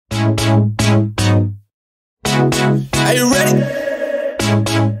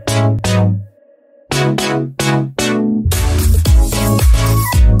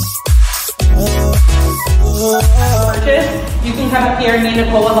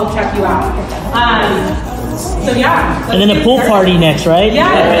help check you out. So yeah. And then a pool party next, right?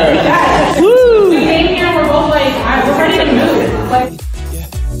 Yeah. Woo! We came here, we're both like, we're ready to move.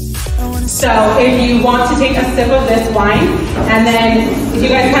 So if you want to take a sip of this wine, and then if you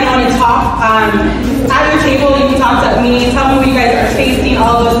guys kind of want to talk at your table, you can talk to me, tell me what you guys are tasting,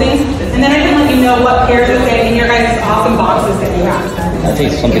 all of those things, and then I can let you know what pairs to fit in your guys' awesome boxes that you have. I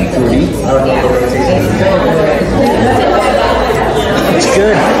taste something fruity. It's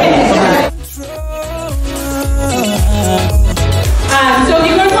good. So if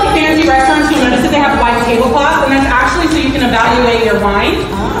you go to like fancy restaurants, you'll notice that they have white tablecloths, and that's actually so you can evaluate your wine.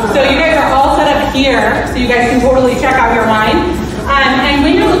 So you guys are all set up here, so you guys can totally check out your wine. And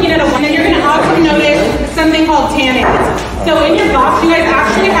when you're looking at a wine, then you're going to also notice something called tannins. So in your box, you guys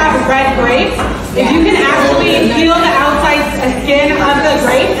actually have red grapes. If you can actually peel the outside skin of the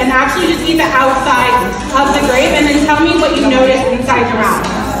grape and actually just eat the outside of the grape, and then tell me what you notice inside your mouth.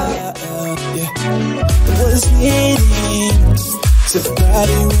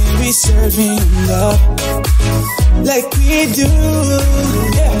 Somebody when we serving love like we do,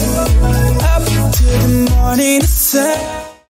 yeah. Up to the morning sun.